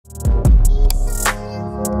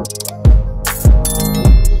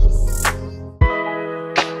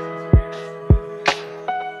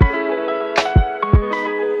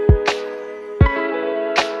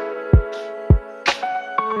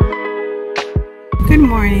Good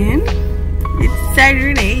morning. It's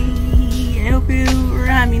Saturday. I hope you are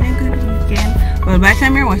having a good weekend. Well, by the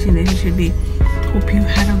time you're watching this, you should be. Hope you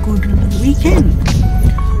had a good weekend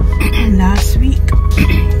last week.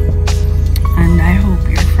 And I hope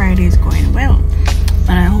your Friday is going well.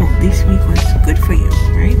 And I hope this week was good for you,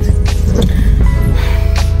 right?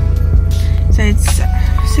 So it's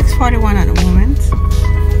 6:41 at the moment.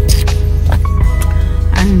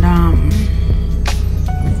 And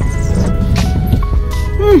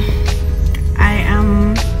I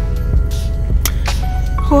am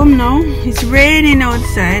home now. It's raining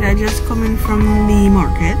outside. I just coming from the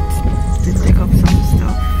market to pick up some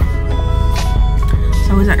stuff.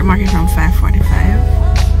 So I was at the market from 5:45,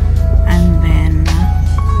 and then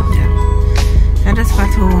I just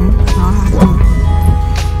got home. Now I have to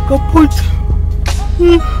go put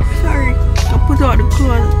go put out the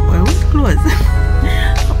clothes. Well, what clothes?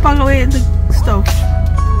 I'll pack away the stuff,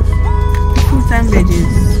 the fruits and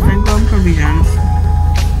veggies and gum provisions,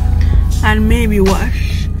 and maybe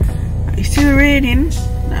wash. It's still raining,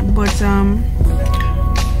 but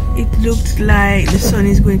it looks like the sun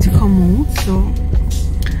is going to come out, so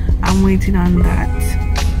I'm waiting on that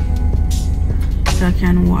so I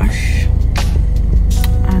can wash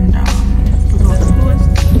and put out the clothes.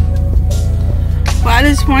 But at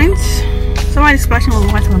this point, somebody's splashing over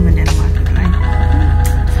water on my dead market, right?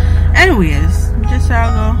 Anyways, just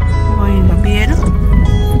I'll go in the bed,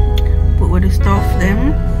 put with the stuff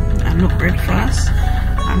them, and look breakfast,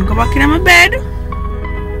 and go back in my bed.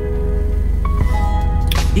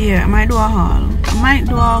 Yeah, I might do a haul. I might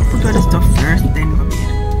do a put all the stuff first, then go bed.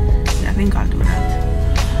 Yeah, I think I'll do that.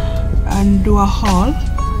 And do a haul,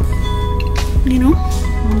 you know,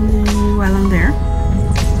 while I'm there.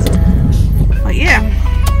 But yeah,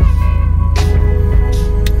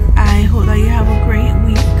 I hope that you have a great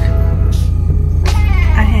week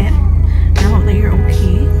ahead. And I hope that you're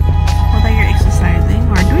okay. I hope that you're exercising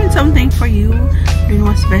or doing something for you, doing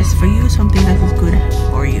what's best for you, something that is good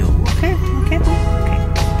for you. Okay? Okay?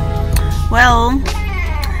 Well,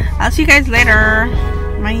 I'll see you guys later.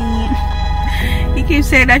 Bye. You keep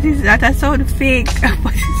saying that sound fake,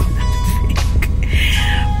 but it's not fake.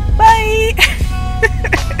 Bye.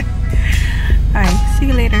 Alright, see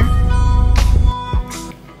you later.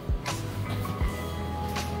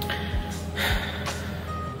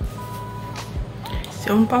 So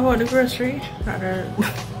I'm about the grocery.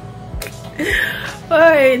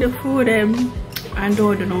 Alright, the food and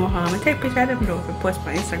don't know how I take pictures of them though. If I post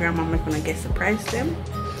my Instagram, I'm not gonna guess the price them.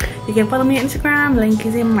 You can follow me on Instagram, link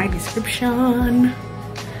is in my description.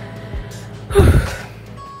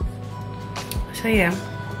 So yeah,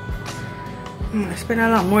 I spent a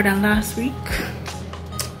lot more than last week,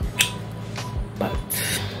 but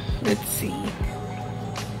let's see.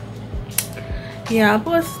 Yeah, I'll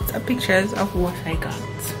post pictures of what I got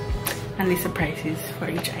and list the prices for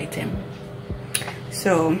each item.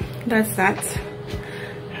 So that's that.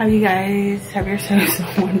 Have you guys have yourselves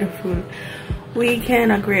a wonderful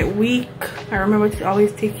weekend, a great week. I remember to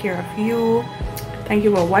always take care of you. Thank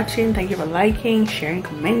you for watching. Thank you for liking, sharing,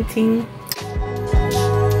 commenting.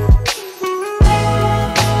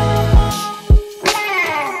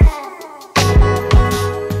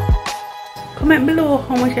 Comment below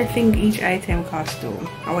how much I think each item costs though,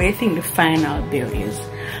 or what you think the final bill is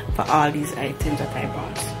for all these items that I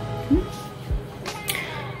bought.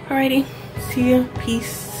 Alrighty, see you,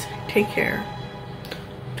 peace, take care,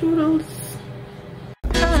 toodles.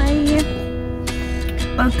 Hi,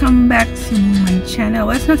 welcome back to my channel.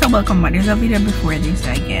 Well, it's not a welcome back, there's a video before this,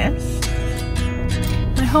 I guess.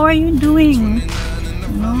 But how are you doing? You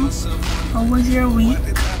know, how was your week?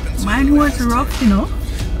 Mine was rough, you know.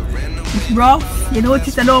 It's rough. You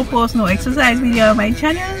notice I don't post no exercise video on my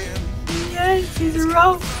channel. Yes, it's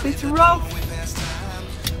rough. It's rough.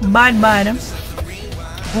 Bad.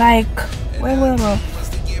 Like, where will rough?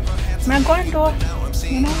 I'm going to,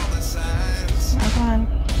 you know? I'm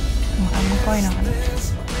going on.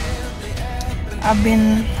 I've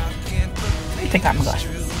been, I think I'm going.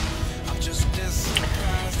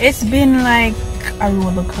 It's been like a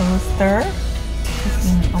roller coaster. It's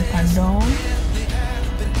been up and down.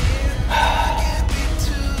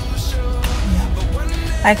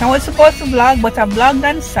 Like I was supposed to vlog, but I vlogged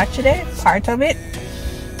on Saturday, part of it,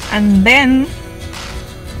 and then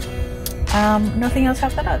nothing else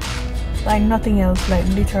after that. Like nothing else, like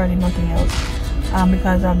literally nothing else,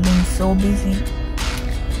 because I've been so busy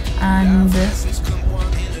and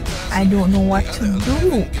I don't know what to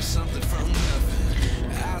do.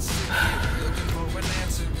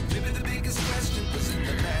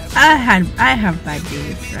 I have bad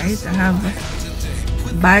days, right? I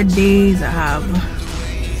have bad days, I have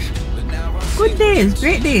good days,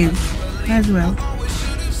 great days as well.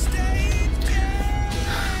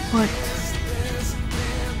 But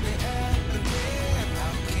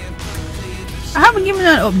I haven't given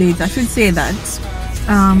an update, I should say that,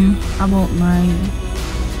 about my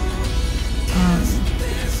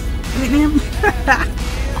name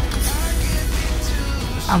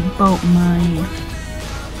about my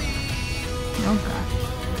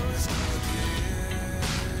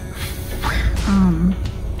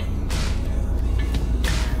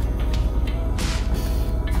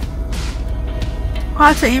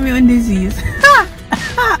autoimmune disease.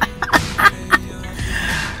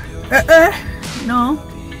 No,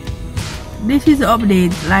 this is the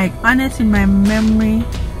update. Like, honestly, my memory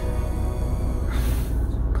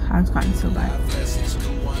has gotten so bad.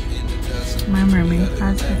 My memory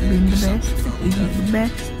has been the best. It isn't the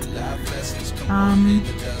best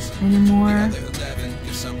anymore.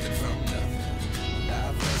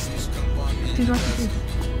 It is what it is.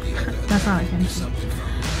 That's all I can say.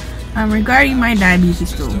 Regarding my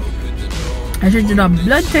diabetes though, I should do a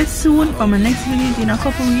blood test soon for my next visit in a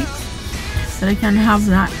couple weeks, so I can have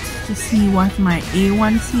that to see what my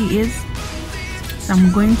A1C is. So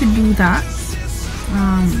I'm going to do that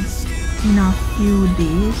in a few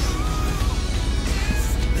days,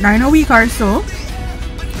 in a week or so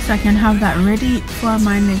I can have that ready for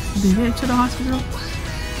my next visit to the hospital.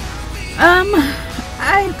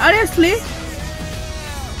 I honestly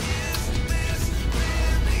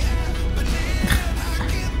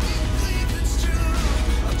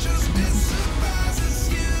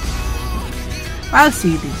I'll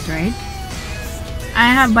say this, right?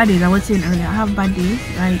 I have bad days. I was saying earlier, I have bad days.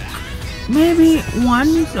 Like, maybe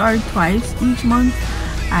once or twice each month,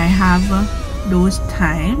 I have those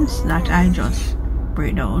times that I just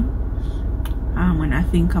break down when I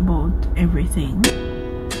think about everything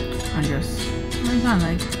and just, oh my god,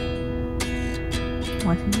 like,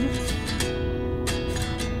 what is this?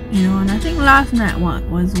 You know, and I think last night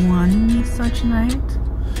was one such night.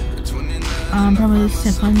 Probably the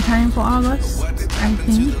second time for August, I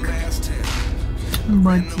think.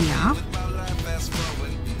 But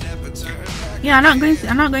yeah, I'm not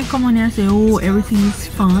going to come on here and say, oh, everything is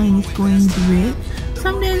fine, it's going great.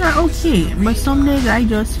 Some days are okay, but some days I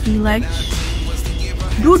just feel like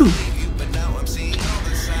doo-doo.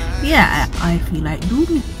 Yeah, I feel like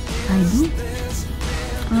doo-doo. I do.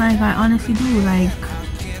 Like, I honestly do. Like,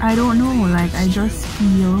 I don't know, like, I just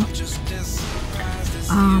feel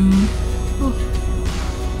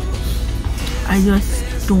I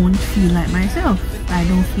just don't feel like myself. I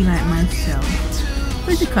don't feel like myself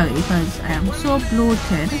physically because I am so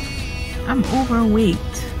bloated. I'm overweight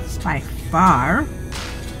by far,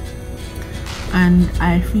 and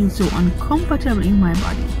I feel so uncomfortable in my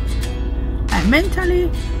body. Like, mentally,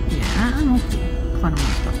 yeah, I'm okay for the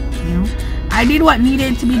most part, you know. I did what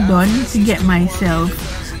needed to be done to get myself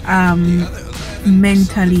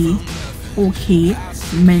mentally okay,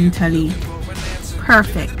 mentally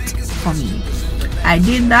perfect for me. I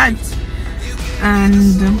did that,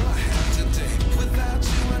 and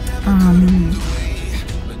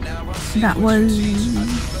that was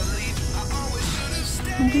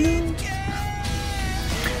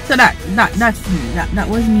so that's me. That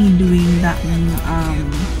was me doing that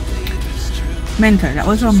mental. That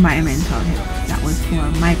was for my mental health. That was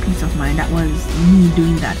for my peace of mind. That was me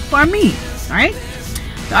doing that for me, right?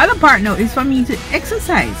 The other part now is for me to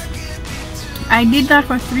exercise. I did that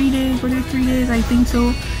for 3 days. Was it 3 days? I think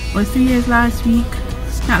so. It was 3 days last week.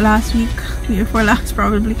 Not last week. Week before last,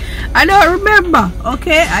 probably. I don't remember.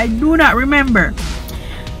 Okay, I do not remember.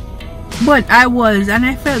 But I was, and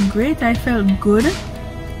I felt great. I felt good.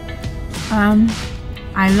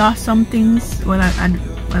 I lost some things. Well,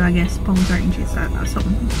 I guess pounds or inches or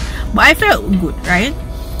something. But I felt good, right?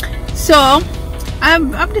 So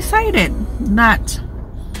I've decided that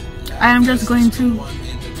I am just going to.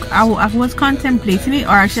 I was contemplating it,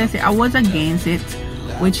 or I should say I was against it,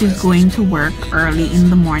 which is going to work early in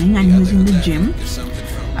the morning and using the gym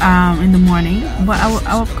in the morning. But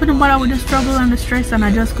I couldn't bother with the struggle and the stress, and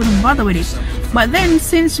I just couldn't bother with it. But then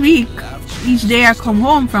since each day I come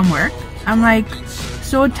home from work, I'm like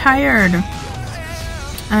so tired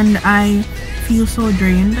and I feel so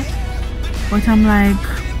drained. But I'm like,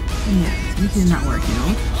 yeah, this is not working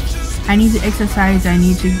out. I need to exercise. I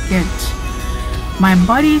need to get my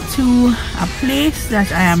body to a place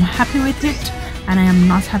that I am happy with it, and I am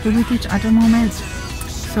not happy with it at the moment.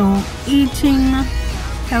 So eating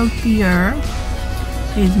healthier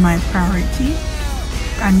is my priority,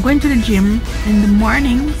 and going to the gym in the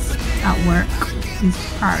mornings at work is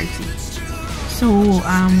priority. So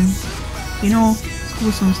you know,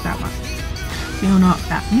 school soon start back. So you know what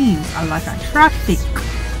that means, a lot of traffic.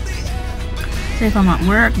 So if I'm at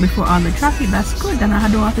work before all the traffic, that's good, then I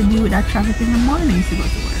don't have to deal with that traffic in the morning to go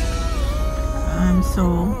to work.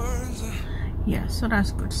 So yeah, so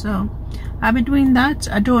that's good. So I've been doing that.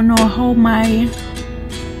 I don't know how my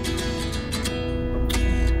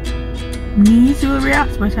knees will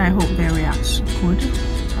react, but I hope they react good.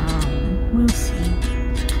 We'll see.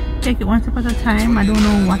 Take it one step at a time. I don't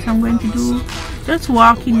know what I'm going to do. Just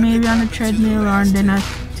walking maybe on a treadmill, or then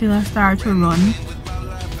until I start to run.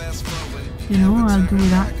 You know, I'll do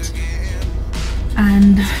that.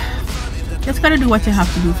 And just gotta do what you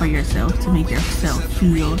have to do for yourself to make yourself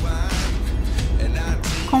feel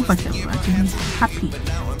comfortable and to be happy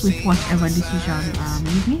with whatever decision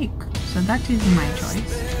you make. So that is my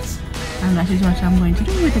choice, and that is what I'm going to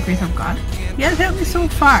do with the grace of God. He has helped me so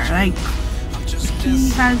far. Like, he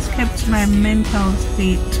has kept my mental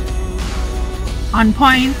state on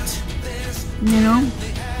point. You know,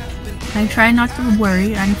 I try not to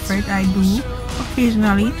worry and fret. I do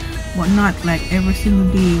occasionally, but not like every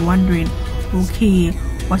single day, wondering, okay,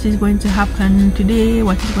 what is going to happen today,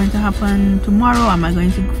 what is going to happen tomorrow? Am I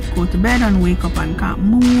going to go to bed and wake up and can't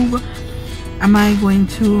move? Am I going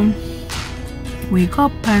to wake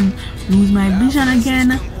up and lose my vision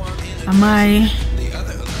again? Am I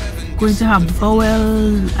going to have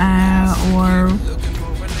bowel or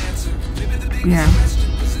yeah,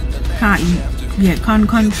 can't eat, yeah, can't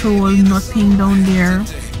control nothing down there?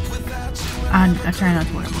 And I try not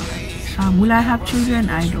to worry about that. Will I have children?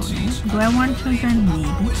 I don't know. Do I want children?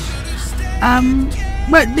 Maybe.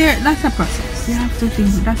 But that's a process. You have to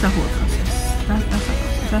think. That's a whole process. That's a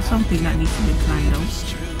process. That's something that needs to be planned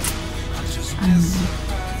out. And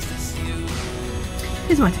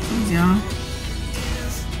it's what it is, yeah.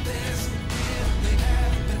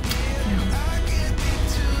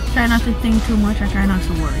 Try not to think too much. I try not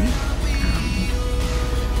to worry.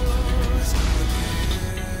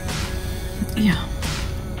 Yeah.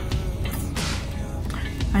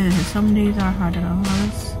 As I said, some days are harder than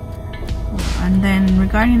others. And then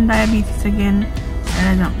regarding diabetes again,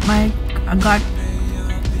 I got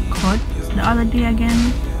cut the other day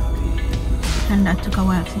again, and that took a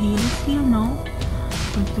while to heal. It's healed now,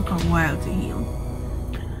 but it took a while to heal.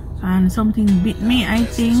 And something bit me, I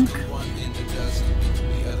think.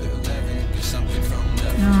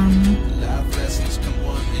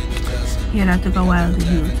 Yeah, that took a while to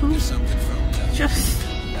heal too. Just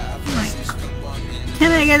like,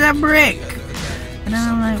 can I get a break? And then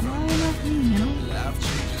I'm like, why not me, you know?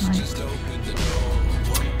 Like,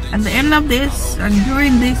 at the end of this and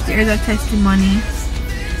during this, there's a testimony.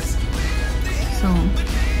 So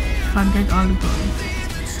God get all the glory.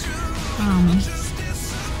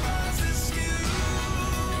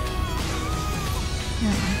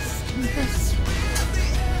 Yeah,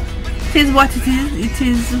 it is what it is. It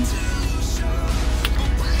is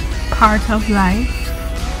part of life,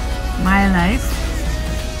 my life.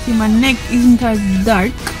 See, my neck isn't as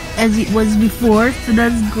dark as it was before, so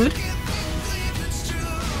that's good.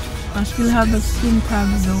 I still have the skin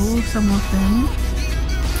tags though, some of them,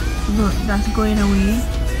 but that's going away.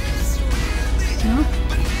 Yeah,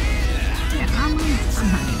 I'm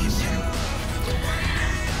hanging in there.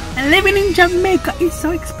 And living in Jamaica is so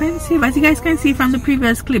expensive, as you guys can see from the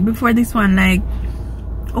previous clip before this one. Like,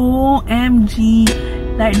 OMG,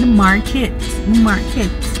 like the market,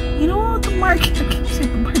 you know, the market. I keep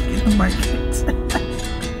saying the market.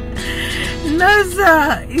 No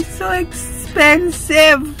sir, it's so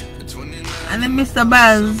expensive. And then Mr.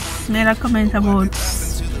 Baz made a comment about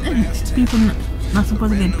people not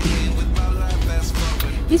supposed to get paid.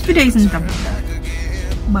 This video isn't about that,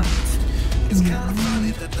 but yeah.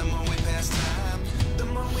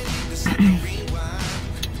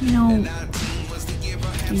 You know,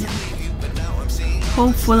 yeah.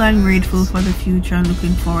 Hopeful and grateful for the future and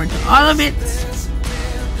looking forward to all of it.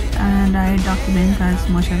 And I document as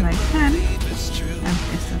much as I can, as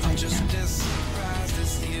best as I can.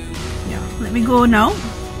 Yeah, let me go now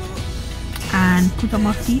and put on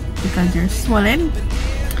my feet because they're swollen,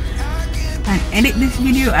 and edit this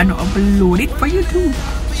video and upload it for YouTube.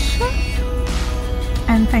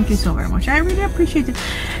 And thank you so very much. I really appreciate it.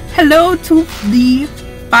 Hello to the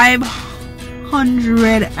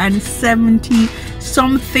 570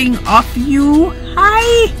 something of you.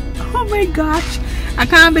 Hi. Oh my gosh, I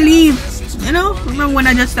can't believe, you know, remember when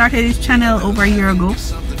I just started this channel over a year ago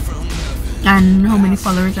and how many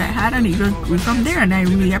followers I had, and it just grew from there, and I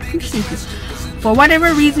really appreciate it. For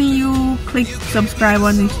whatever reason you click subscribe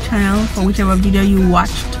on this channel, for whichever video you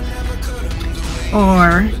watched,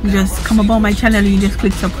 or you just come about my channel and you just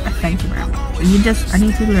click subscribe, thank you very much. And I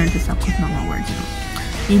need to learn to stop cutting out my words, you know.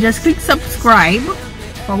 you just click subscribe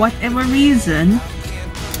for whatever reason.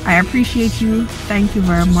 I appreciate you. Thank you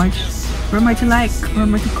very much. Remember to like,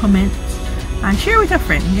 remember to comment, and share with a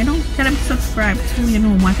friend. You know, tell them to subscribe too. You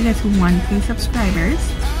know, want to get to 1K subscribers.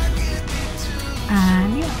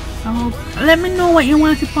 And yeah, I hope, let me know what you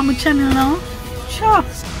want to see from my channel now. Sure,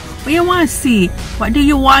 what you want to see, what do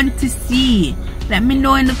you want to see? Let me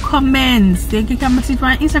know in the comments. You can message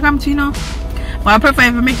on Instagram too, you know. But I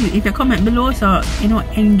prefer if you comment below, so you know,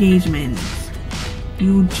 engagement,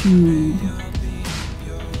 YouTube,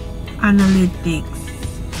 analytics,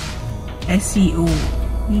 SEO,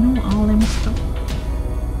 you know, all them stuff.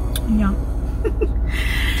 Yeah.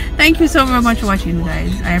 Thank you so very much for watching,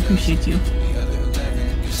 guys. I appreciate you,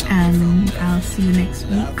 and I'll see you next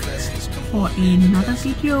week for another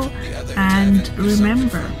video. And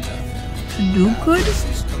remember to do good,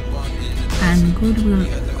 and good will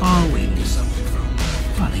always